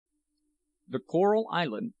The Coral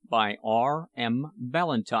Island by R. M.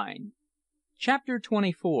 Ballantyne. Chapter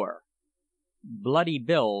 24. Bloody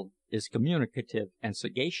Bill is communicative and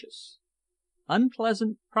sagacious.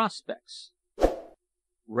 Unpleasant prospects.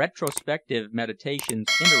 Retrospective meditations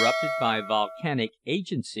interrupted by volcanic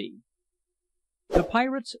agency. The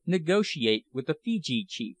pirates negotiate with the Fiji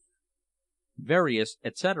chief. Various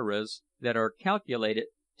etceteras that are calculated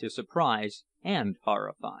to surprise and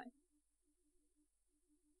horrify.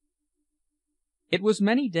 It was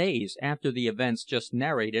many days after the events just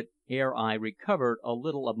narrated ere I recovered a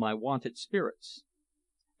little of my wonted spirits.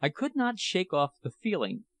 I could not shake off the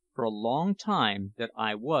feeling, for a long time, that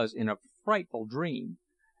I was in a frightful dream,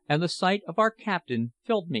 and the sight of our captain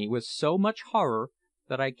filled me with so much horror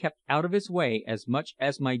that I kept out of his way as much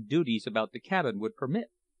as my duties about the cabin would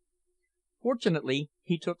permit. Fortunately,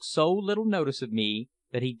 he took so little notice of me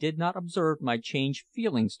that he did not observe my changed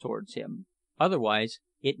feelings towards him; otherwise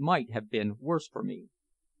it might have been worse for me.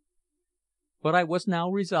 But I was now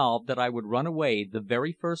resolved that I would run away the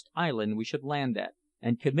very first island we should land at,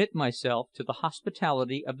 and commit myself to the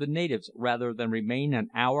hospitality of the natives rather than remain an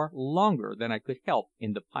hour longer than I could help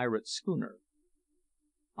in the pirate schooner.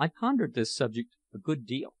 I pondered this subject a good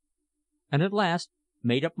deal, and at last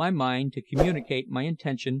made up my mind to communicate my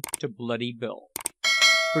intention to Bloody Bill.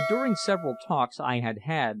 For during several talks I had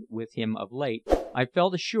had with him of late, I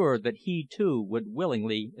felt assured that he too would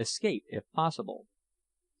willingly escape if possible.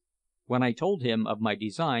 When I told him of my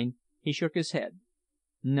design, he shook his head.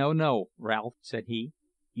 "No, no, Ralph," said he,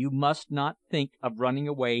 "you must not think of running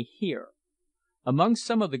away here. Among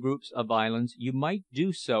some of the groups of islands you might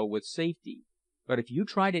do so with safety, but if you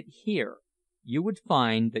tried it here, you would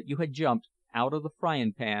find that you had jumped out of the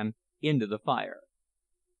frying pan into the fire."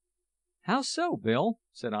 "How so, Bill?"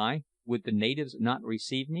 said I. "Would the natives not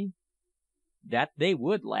receive me?" "That they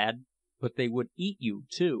would, lad; but they would eat you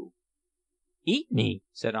too." "Eat me!"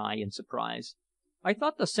 said I in surprise. "I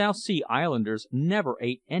thought the South Sea Islanders never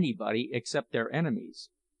ate anybody except their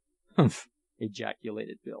enemies." "Humph!"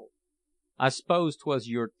 ejaculated Bill. "I s'pose 'twas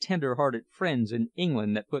your tender hearted friends in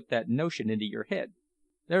England that put that notion into your head.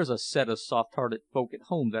 There's a set o' soft hearted folk at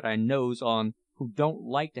home that I knows on who don't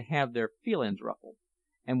like to have their feelin's ruffled;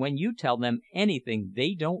 and when you tell them anything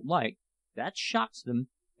they don't like, that shocks them,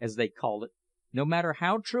 as they call it, no matter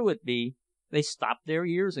how true it be, they stop their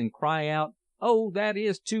ears and cry out, `Oh, that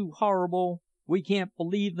is too horrible! We can't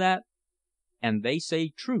believe that!' And they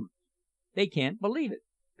say truth. They can't believe it,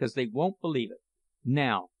 'cause they won't believe it.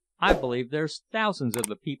 Now, I believe there's thousands of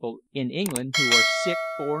the people in England who are sick,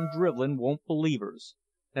 born, drivellin' won't believers,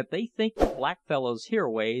 that they think the black fellows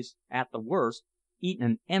hereaways, at the worst, eat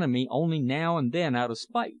an enemy only now and then out of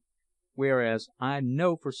spite; whereas I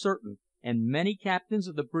know for certain, and many captains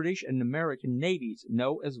of the British and American navies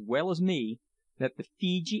know as well as me, that the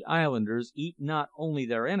Feejee Islanders eat not only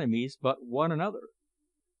their enemies but one another.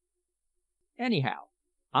 Anyhow,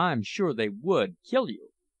 I'm sure they would kill you.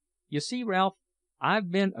 You see, Ralph,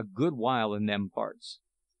 I've been a good while in them parts,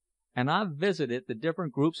 and I've visited the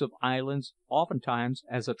different groups of islands oftentimes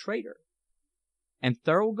as a trader. And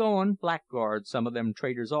thorough goin' blackguards some of them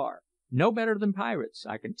traders are no better than pirates,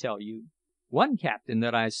 I can tell you. One captain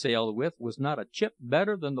that I sailed with was not a chip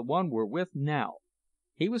better than the one we're with now.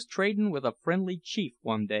 He was trading with a friendly chief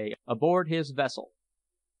one day aboard his vessel.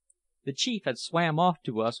 The chief had swam off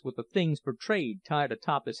to us with the things for trade tied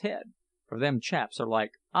atop his head, for them chaps are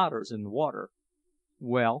like otters in the water.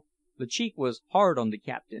 Well, the chief was hard on the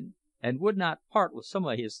captain, and would not part with some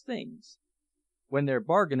of his things. When their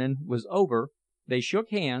bargaining was over, they shook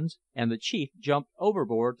hands, and the chief jumped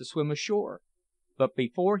overboard to swim ashore; but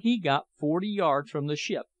before he got 40 yards from the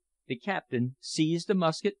ship, the captain seized a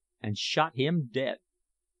musket and shot him dead.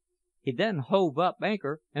 He then hove up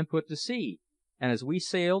anchor and put to sea, and as we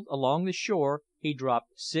sailed along the shore he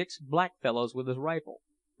dropped 6 black fellows with his rifle,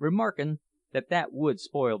 remarking that that would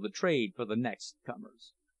spoil the trade for the next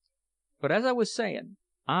comers. But as I was sayin',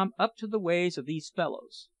 I'm up to the ways of these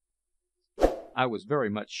fellows." I was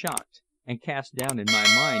very much shocked and cast down in my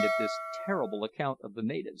mind at this terrible account of the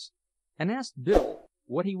natives, and asked Bill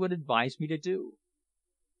what he would advise me to do.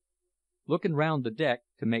 Looking round the deck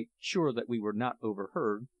to make sure that we were not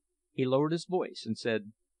overheard, he lowered his voice and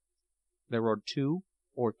said, "There are 2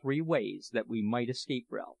 or 3 ways that we might escape,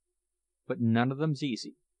 Ralph, but none of them's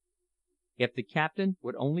easy. If the captain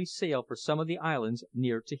would only sail for some of the islands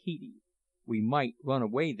near Tahiti, we might run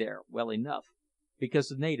away there well enough, because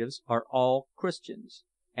the natives are all Christians,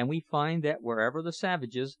 and we find that wherever the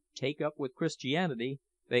savages take up with Christianity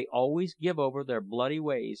they always give over their bloody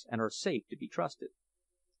ways and are safe to be trusted.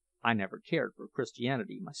 I never cared for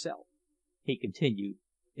Christianity myself," he continued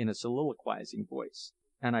in a soliloquising voice,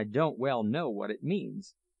 and I don't well know what it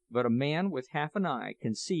means, but a man with half an eye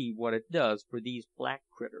can see what it does for these black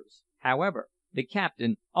critters. However, the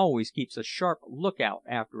captain always keeps a sharp lookout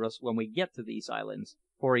after us when we get to these islands,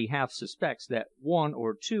 for he half suspects that one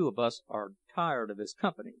or two of us are tired of his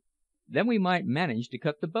company. Then we might manage to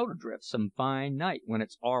cut the boat adrift some fine night when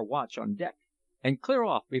it's our watch on deck, and clear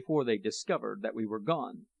off before they discovered that we were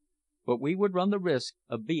gone. But we would run the risk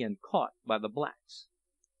of being caught by the blacks.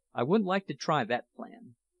 I wouldn't like to try that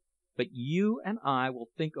plan. But you and I will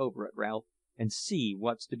think over it, Ralph, and see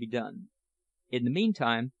what's to be done. In the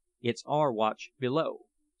meantime, it's our watch below,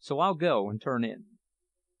 so I'll go and turn in."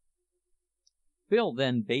 Bill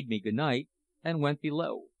then bade me good night and went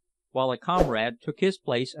below, while a comrade took his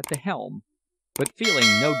place at the helm; but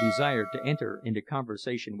feeling no desire to enter into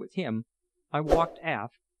conversation with him, I walked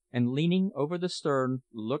aft, and leaning over the stern,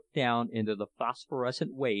 looked down into the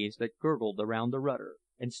phosphorescent waves that gurgled around the rudder,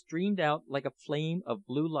 and streamed out like a flame of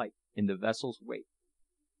blue light in the vessel's wake.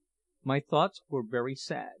 My thoughts were very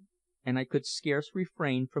sad, and I could scarce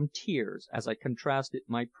refrain from tears as I contrasted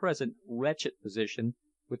my present wretched position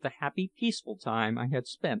with the happy, peaceful time I had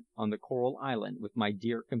spent on the Coral Island with my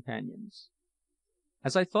dear companions.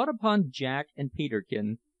 As I thought upon Jack and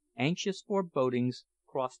Peterkin, anxious forebodings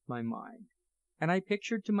crossed my mind, and I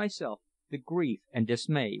pictured to myself the grief and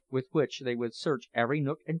dismay with which they would search every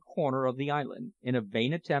nook and corner of the island in a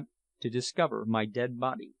vain attempt to discover my dead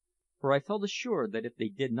body; for I felt assured that if they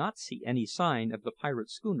did not see any sign of the pirate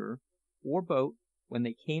schooner or boat when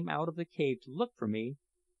they came out of the cave to look for me,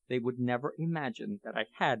 they would never imagine that I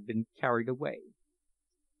had been carried away.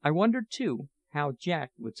 I wondered, too, how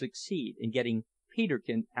Jack would succeed in getting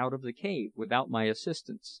Peterkin out of the cave without my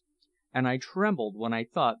assistance; and I trembled when I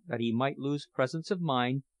thought that he might lose presence of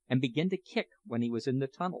mind and begin to kick when he was in the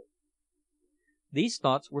tunnel. These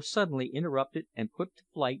thoughts were suddenly interrupted and put to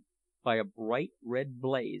flight by a bright red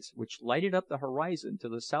blaze which lighted up the horizon to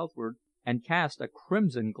the southward and cast a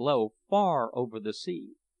crimson glow far over the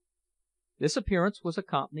sea. This appearance was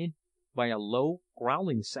accompanied by a low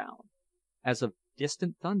growling sound, as of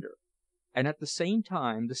distant thunder, and at the same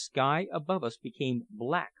time the sky above us became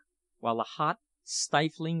black, while a hot,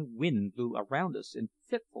 stifling wind blew around us in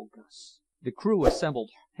fitful gusts. The crew assembled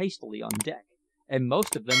hastily on deck, and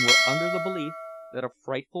most of them were under the belief that a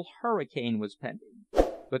frightful hurricane was pending;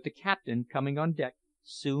 but the captain, coming on deck,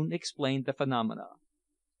 soon explained the phenomena.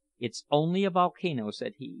 "It's only a volcano,"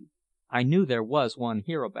 said he. "I knew there was one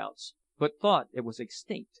hereabouts, but thought it was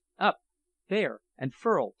extinct. Up there, and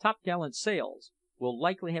furl topgallant sails! We'll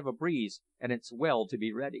likely have a breeze, and it's well to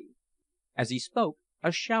be ready." As he spoke,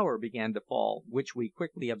 a shower began to fall, which we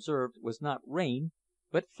quickly observed was not rain,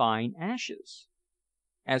 but fine ashes.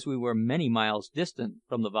 As we were many miles distant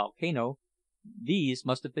from the volcano, these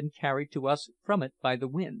must have been carried to us from it by the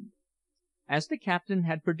wind. As the captain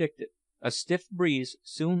had predicted, a stiff breeze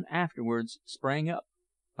soon afterwards sprang up,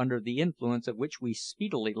 under the influence of which we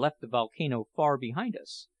speedily left the volcano far behind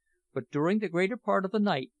us; but during the greater part of the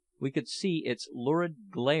night we could see its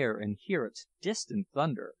lurid glare and hear its distant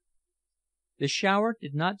thunder. The shower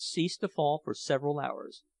did not cease to fall for several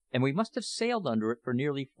hours, and we must have sailed under it for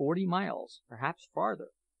nearly 40 miles, perhaps farther.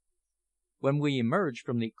 When we emerged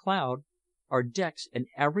from the cloud, our decks and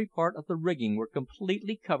every part of the rigging were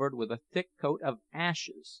completely covered with a thick coat of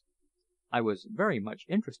ashes. I was very much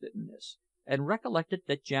interested in this, and recollected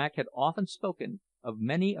that Jack had often spoken of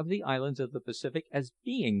many of the islands of the Pacific as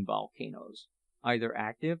being volcanoes, either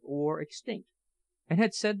active or extinct, and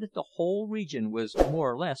had said that the whole region was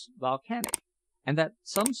more or less volcanic, and that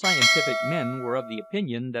some scientific men were of the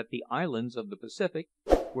opinion that the islands of the Pacific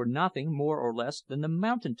were nothing more or less than the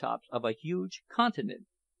mountain tops of a huge continent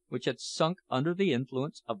which had sunk under the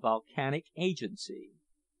influence of volcanic agency.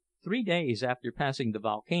 3 days after passing the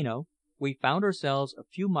volcano, we found ourselves a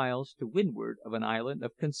few miles to windward of an island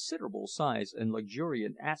of considerable size and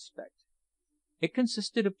luxuriant aspect. It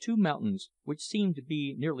consisted of 2 mountains, which seemed to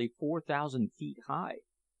be nearly 4,000 feet high.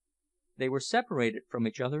 They were separated from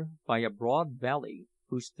each other by a broad valley,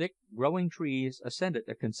 whose thick growing trees ascended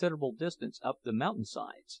a considerable distance up the mountain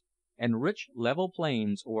sides, and rich level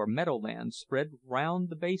plains or meadowlands spread round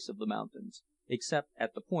the base of the mountains, except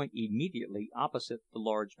at the point immediately opposite the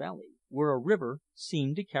large valley, where a river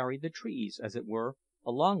seemed to carry the trees, as it were,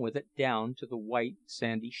 along with it down to the white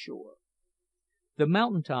sandy shore. The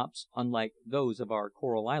mountain tops, unlike those of our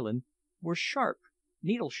Coral Island, were sharp,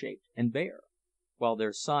 needle shaped, and bare, while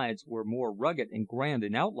their sides were more rugged and grand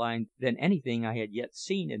in outline than anything I had yet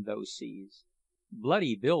seen in those seas.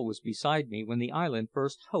 Bloody Bill was beside me when the island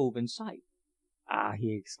first hove in sight. "Ah!"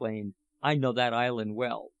 he exclaimed, "I know that island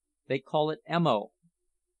well. They call it Emo."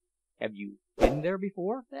 "Have you been there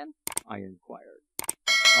before, then?" I inquired.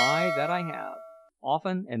 "Ay, that I have,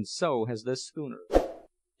 often, and so has this schooner.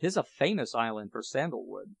 'Tis a famous island for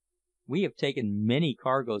sandal-wood. We have taken many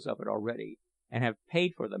cargoes of it already, and have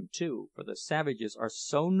paid for them too, for the savages are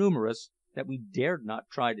so numerous that we dared not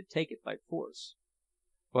try to take it by force.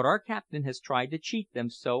 But our captain has tried to cheat them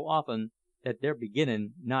so often that they're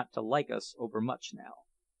beginnin' not to like us overmuch now.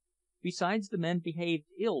 Besides, the men behaved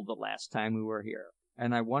ill the last time we were here,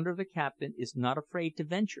 and I wonder the captain is not afraid to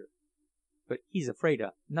venture. But he's afraid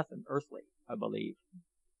o' nothin' earthly, I believe."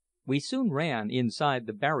 We soon ran inside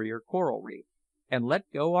the barrier coral reef, and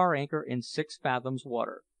let go our anchor in 6 fathoms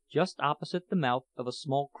water, just opposite the mouth of a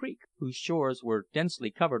small creek, whose shores were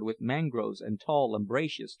densely covered with mangroves and tall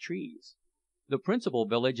umbrageous trees. The principal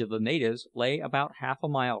village of the natives lay about half a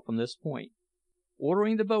mile from this point.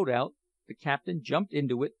 Ordering the boat out, the captain jumped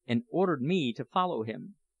into it and ordered me to follow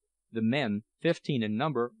him. The men, 15 in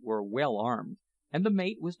number, were well armed, and the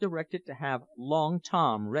mate was directed to have Long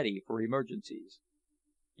Tom ready for emergencies.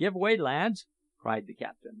 "Give way, lads!" cried the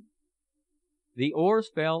captain. The oars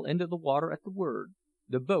fell into the water at the word,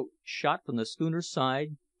 the boat shot from the schooner's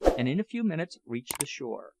side, and in a few minutes reached the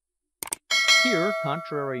shore. Here,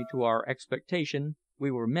 contrary to our expectation,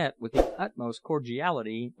 we were met with the utmost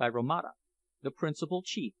cordiality by Romata, the principal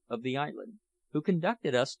chief of the island, who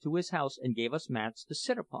conducted us to his house and gave us mats to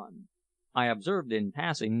sit upon. I observed in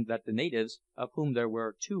passing that the natives, of whom there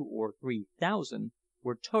were 2,000 or 3,000,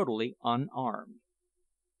 were totally unarmed.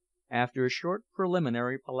 After a short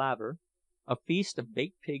preliminary palaver, a feast of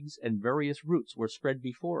baked pigs and various roots were spread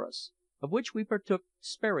before us, of which we partook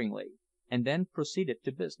sparingly, and then proceeded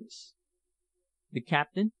to business. The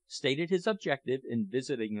captain stated his objective in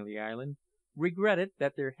visiting the island, regretted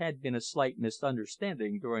that there had been a slight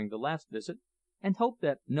misunderstanding during the last visit, and hoped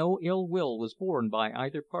that no ill will was borne by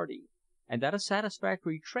either party, and that a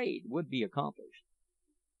satisfactory trade would be accomplished.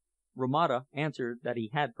 Romata answered that he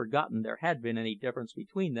had forgotten there had been any difference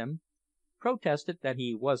between them, protested that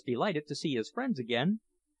he was delighted to see his friends again,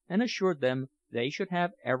 and assured them they should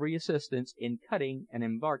have every assistance in cutting and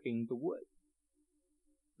embarking the wood.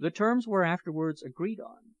 The terms were afterwards agreed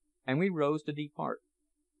on, and we rose to depart.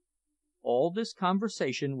 All this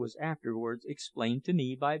conversation was afterwards explained to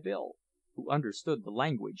me by Bill, who understood the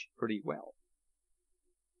language pretty well.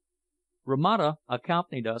 Romata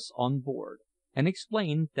accompanied us on board, and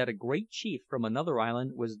explained that a great chief from another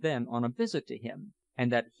island was then on a visit to him,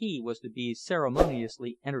 and that he was to be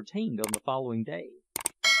ceremoniously entertained on the following day.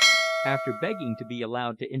 After begging to be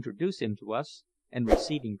allowed to introduce him to us, and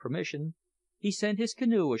receiving permission, he sent his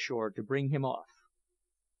canoe ashore to bring him off.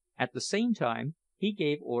 At the same time, he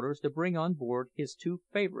gave orders to bring on board his 2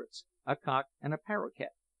 favourites, a cock and a paroquet.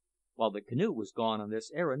 While the canoe was gone on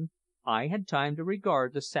this errand, I had time to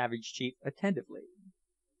regard the savage chief attentively.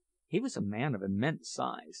 He was a man of immense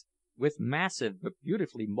size, with massive but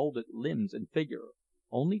beautifully moulded limbs and figure,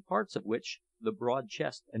 only parts of which, the broad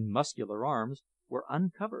chest and muscular arms, were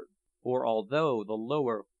uncovered; for although the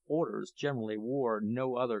lower orders generally wore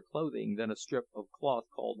no other clothing than a strip of cloth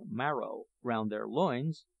called maro round their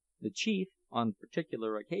loins, the chief, on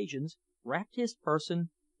particular occasions, wrapped his person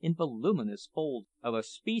in voluminous folds of a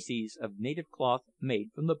species of native cloth made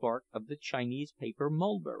from the bark of the Chinese paper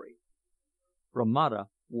mulberry. Romata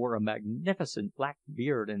wore a magnificent black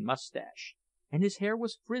beard and moustache, and his hair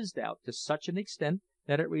was frizzed out to such an extent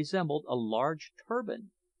that it resembled a large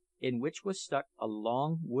turban, in which was stuck a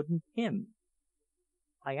long wooden pin.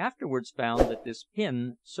 I afterwards found that this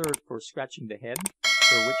pin served for scratching the head,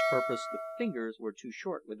 for which purpose the fingers were too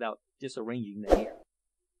short without disarranging the hair.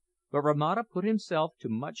 But Romata put himself to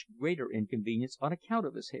much greater inconvenience on account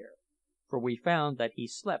of his hair, for we found that he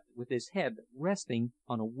slept with his head resting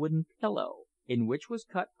on a wooden pillow, in which was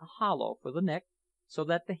cut a hollow for the neck, so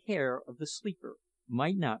that the hair of the sleeper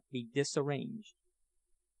might not be disarranged.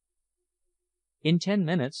 In 10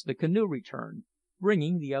 minutes the canoe returned,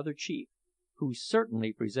 bringing the other chief, who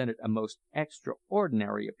certainly presented a most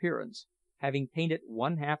extraordinary appearance, having painted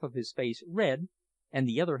one half of his face red and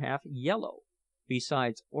the other half yellow,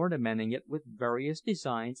 besides ornamenting it with various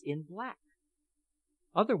designs in black.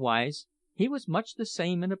 Otherwise he was much the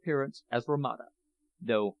same in appearance as Romata,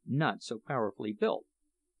 though not so powerfully built.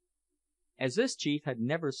 As this chief had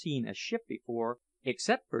never seen a ship before,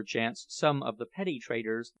 except perchance some of the petty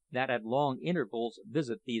traders that at long intervals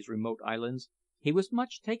visit these remote islands, he was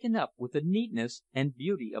much taken up with the neatness and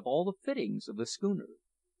beauty of all the fittings of the schooner.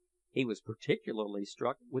 He was particularly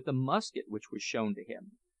struck with the musket which was shown to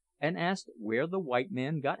him, and asked where the white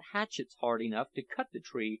man got hatchets hard enough to cut the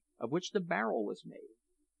tree of which the barrel was made.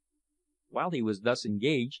 While he was thus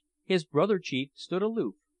engaged, his brother chief stood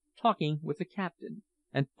aloof, talking with the captain,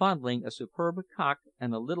 and fondling a superb cock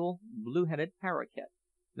and a little blue-headed paroquet.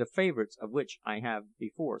 the favourites of which I have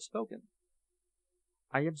before spoken.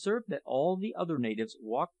 I observed that all the other natives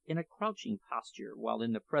walked in a crouching posture while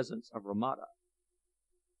in the presence of Romata.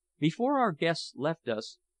 Before our guests left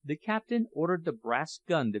us, the captain ordered the brass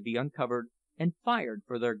gun to be uncovered and fired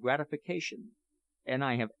for their gratification, and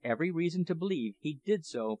I have every reason to believe he did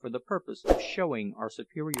so for the purpose of showing our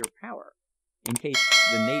superior power, in case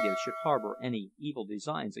the natives should harbour any evil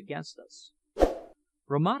designs against us.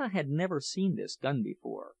 Romata had never seen this gun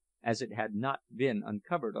before, as it had not been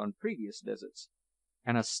uncovered on previous visits,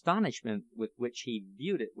 and astonishment with which he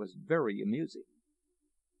viewed it was very amusing.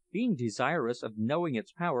 Being desirous of knowing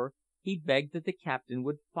its power, he begged that the captain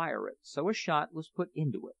would fire it, so a shot was put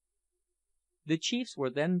into it. The chiefs were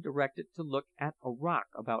then directed to look at a rock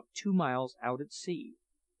about 2 miles out at sea,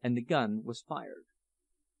 and the gun was fired.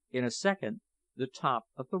 In a second, the top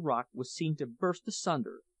of the rock was seen to burst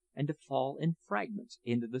asunder and to fall in fragments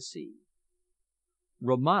into the sea.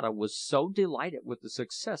 Romata was so delighted with the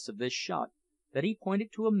success of this shot that he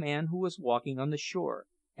pointed to a man who was walking on the shore,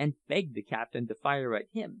 and begged the captain to fire at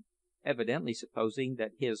him, evidently supposing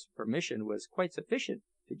that his permission was quite sufficient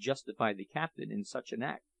to justify the captain in such an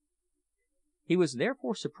act. He was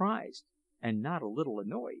therefore surprised, and not a little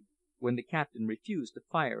annoyed, when the captain refused to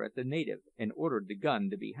fire at the native and ordered the gun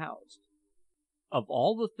to be housed. Of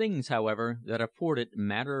all the things, however, that afforded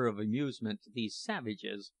matter of amusement to these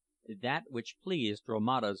savages, that which pleased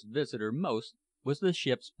Romata's visitor most was the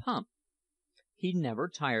ship's pump. He never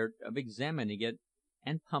tired of examining it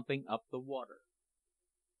and pumping up the water.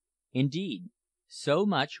 Indeed, so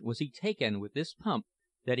much was he taken with this pump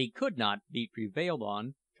that he could not be prevailed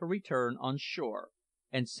on to return on shore,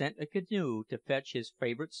 and sent a canoe to fetch his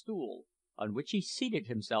favourite stool, on which he seated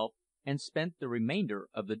himself and spent the remainder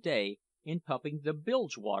of the day in pumping the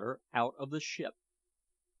bilge water out of the ship.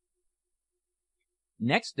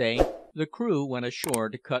 Next day the crew went ashore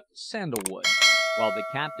to cut sandalwood, while the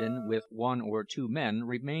captain with 1 or 2 men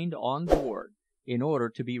remained on board, in order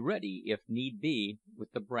to be ready, if need be,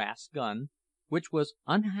 with the brass gun, which was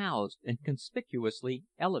unhoused and conspicuously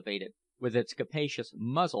elevated, with its capacious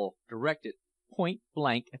muzzle directed point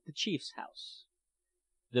blank at the chief's house.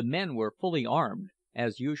 The men were fully armed,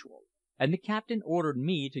 as usual, and the captain ordered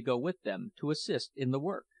me to go with them to assist in the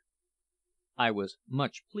work. I was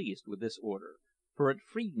much pleased with this order, for it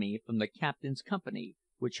freed me from the captain's company,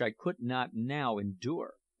 which I could not now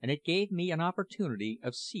endure, and it gave me an opportunity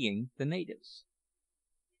of seeing the natives.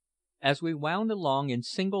 As we wound along in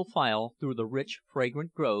single file through the rich,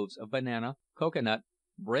 fragrant groves of banana, cocoa nut,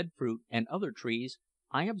 breadfruit, and other trees,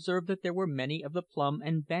 I observed that there were many of the plum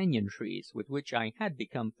and banyan trees with which I had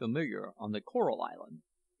become familiar on the Coral Island.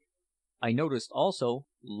 I noticed also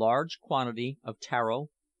large quantity of taro,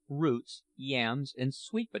 roots, yams, and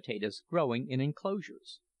sweet potatoes growing in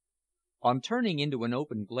enclosures. On turning into an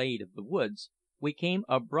open glade of the woods, we came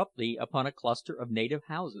abruptly upon a cluster of native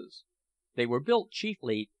houses. They were built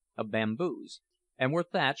chiefly of bamboos, and were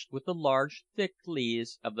thatched with the large, thick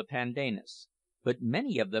leaves of the pandanus, but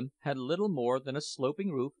many of them had little more than a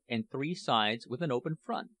sloping roof and 3 sides with an open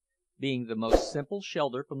front, being the most simple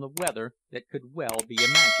shelter from the weather that could well be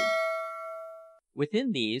imagined.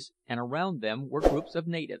 Within these and around them were groups of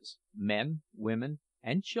natives, men, women,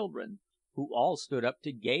 and children, who all stood up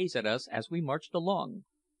to gaze at us as we marched along,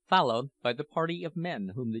 followed by the party of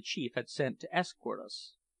men whom the chief had sent to escort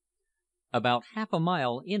us. About half a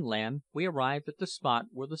mile inland we arrived at the spot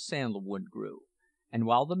where the sandalwood grew, and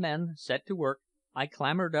while the men set to work I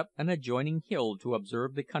clambered up an adjoining hill to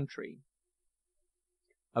observe the country.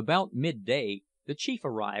 About midday the chief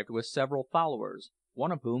arrived with several followers,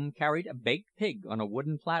 one of whom carried a baked pig on a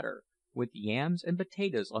wooden platter, with yams and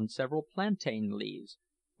potatoes on several plantain leaves,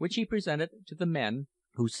 which he presented to the men,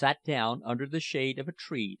 who sat down under the shade of a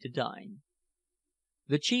tree to dine.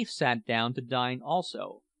 The chief sat down to dine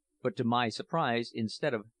also, but to my surprise,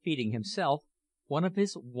 instead of feeding himself, one of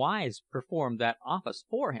his wives performed that office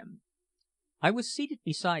for him. I was seated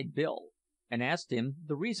beside Bill, and asked him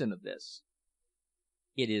the reason of this.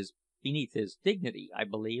 "It is beneath his dignity, I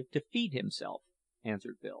believe, to feed himself,"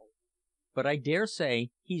 answered Bill. "But I dare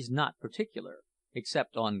say he's not particular,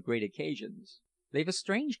 except on great occasions. They've a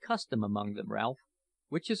strange custom among them, Ralph,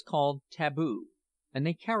 which is called taboo, and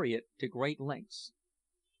they carry it to great lengths.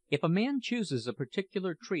 If a man chooses a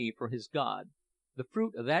particular tree for his god, the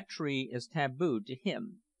fruit of that tree is tabooed to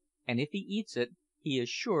him, and if he eats it, he is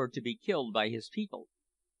sure to be killed by his people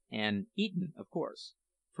and eaten, of course,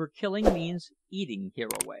 for killing means eating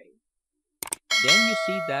hereaway. Then you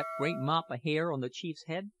see that great mop of hair on the chief's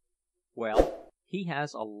head? Well, he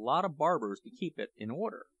has a lot of barbers to keep it in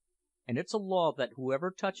order, and it's a law that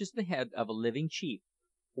whoever touches the head of a living chief,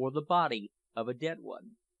 or the body of a dead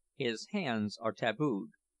one, his hands are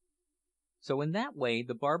tabooed. So in that way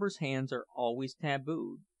the barber's hands are always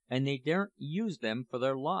tabooed, and they daren't use them for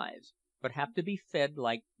their lives, but have to be fed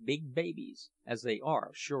like big babies, as they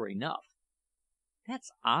are, sure enough."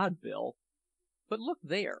 "That's odd, Bill. But look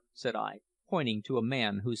there," said I, pointing to a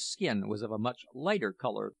man whose skin was of a much lighter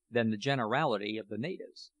colour than the generality of the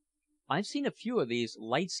natives. "I've seen a few of these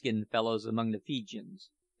light-skinned fellows among the Feejeeans.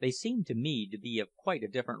 They seem to me to be of quite a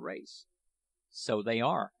different race." "So they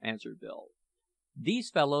are," answered Bill. "These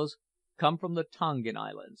fellows come from the Tongan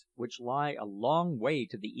Islands, which lie a long way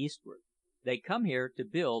to the eastward. They come here to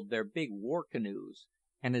build their big war canoes,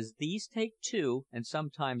 and as these take 2 and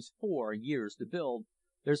sometimes 4 years to build,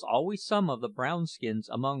 there's always some of the brown skins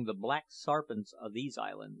among the black sarpents of these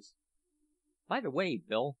islands." "By the way,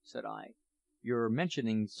 Bill," said I, "your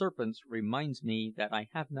mentioning serpents reminds me that I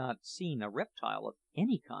have not seen a reptile of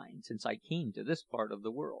any kind since I came to this part of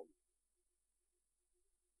the world."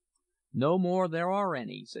 "No more there are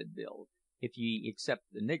any," said Bill, "if ye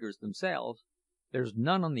except the niggers themselves. There's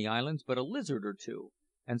none on the islands but a lizard or two,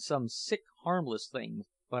 and some sick harmless things,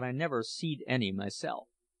 but I never seed any myself.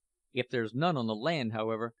 If there's none on the land,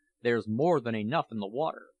 however, there's more than enough in the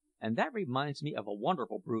water, and that reminds me of a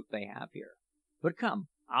wonderful brute they have here. But come,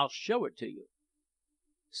 I'll show it to you."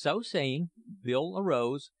 So saying, Bill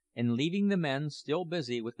arose, and leaving the men still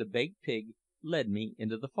busy with the baked pig, led me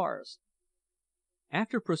into the forest.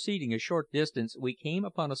 After proceeding a short distance, we came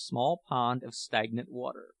upon a small pond of stagnant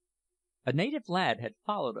water. A native lad had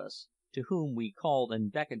followed us, to whom we called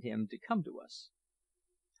and beckoned him to come to us.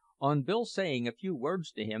 On Bill saying a few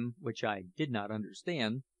words to him, which I did not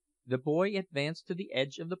understand, the boy advanced to the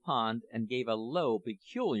edge of the pond and gave a low,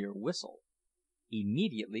 peculiar whistle.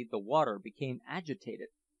 Immediately the water became agitated,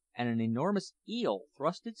 and an enormous eel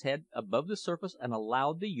thrust its head above the surface and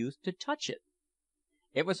allowed the youth to touch it.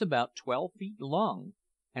 It was about 12 feet long,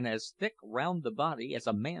 and as thick round the body as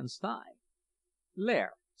a man's thigh.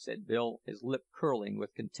 "There!" said Bill, his lip curling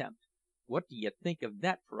with contempt. "What d'ye think of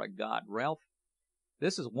that for a god, Ralph?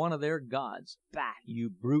 This is one of their gods." "Bah, you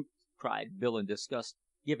brute!" cried Bill in disgust,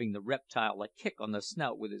 giving the reptile a kick on the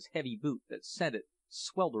snout with his heavy boot that sent it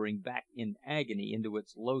sweltering back in agony into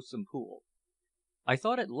its loathsome pool. I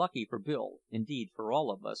thought it lucky for Bill, indeed for all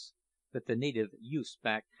of us, that the native youth's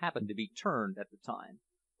back happened to be turned at the time,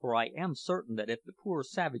 for I am certain that if the poor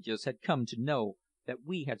savages had come to know that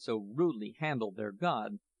we had so rudely handled their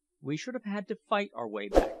god, we should have had to fight our way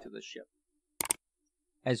back to the ship.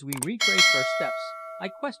 As we retraced our steps, I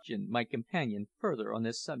questioned my companion further on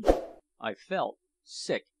this subject. I felt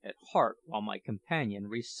sick at heart while my companion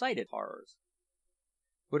recited horrors.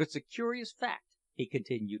 "But it's a curious fact," he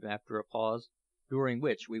continued after a pause, during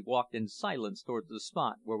which we walked in silence towards the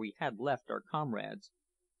spot where we had left our comrades,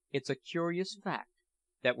 "it's a curious fact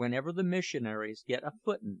that whenever the missionaries get a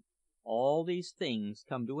footin', all these things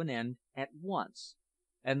come to an end at once,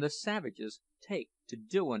 and the savages take to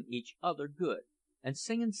doin' each other good, and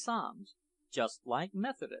singin' psalms, just like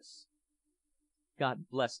Methodists." "God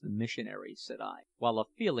bless the missionaries!" said I, while a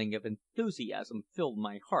feeling of enthusiasm filled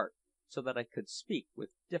my heart so that I could speak with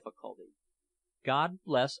difficulty. "God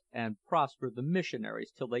bless and prosper the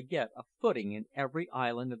missionaries till they get a footing in every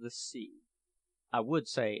island of the sea." "I would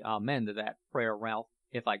say amen to that prayer, Ralph,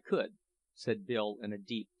 if I could," said Bill in a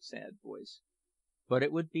deep, sad voice. "But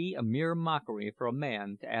it would be a mere mockery for a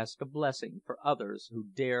man to ask a blessing for others who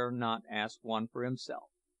dare not ask one for himself.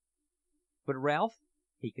 But, Ralph,"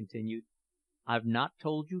 he continued, "I've not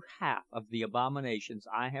told you half of the abominations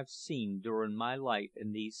I have seen durin' my life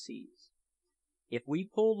in these seas. If we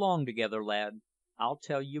pull long together, lad, I'll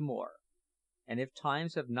tell you more; and if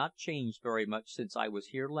times have not changed very much since I was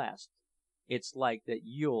here last, it's like that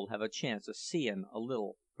you'll have a chance of seein' a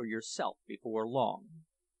little for yourself before long."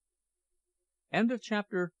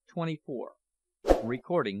 Chapter 24.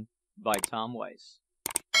 Recording by Tom Weiss.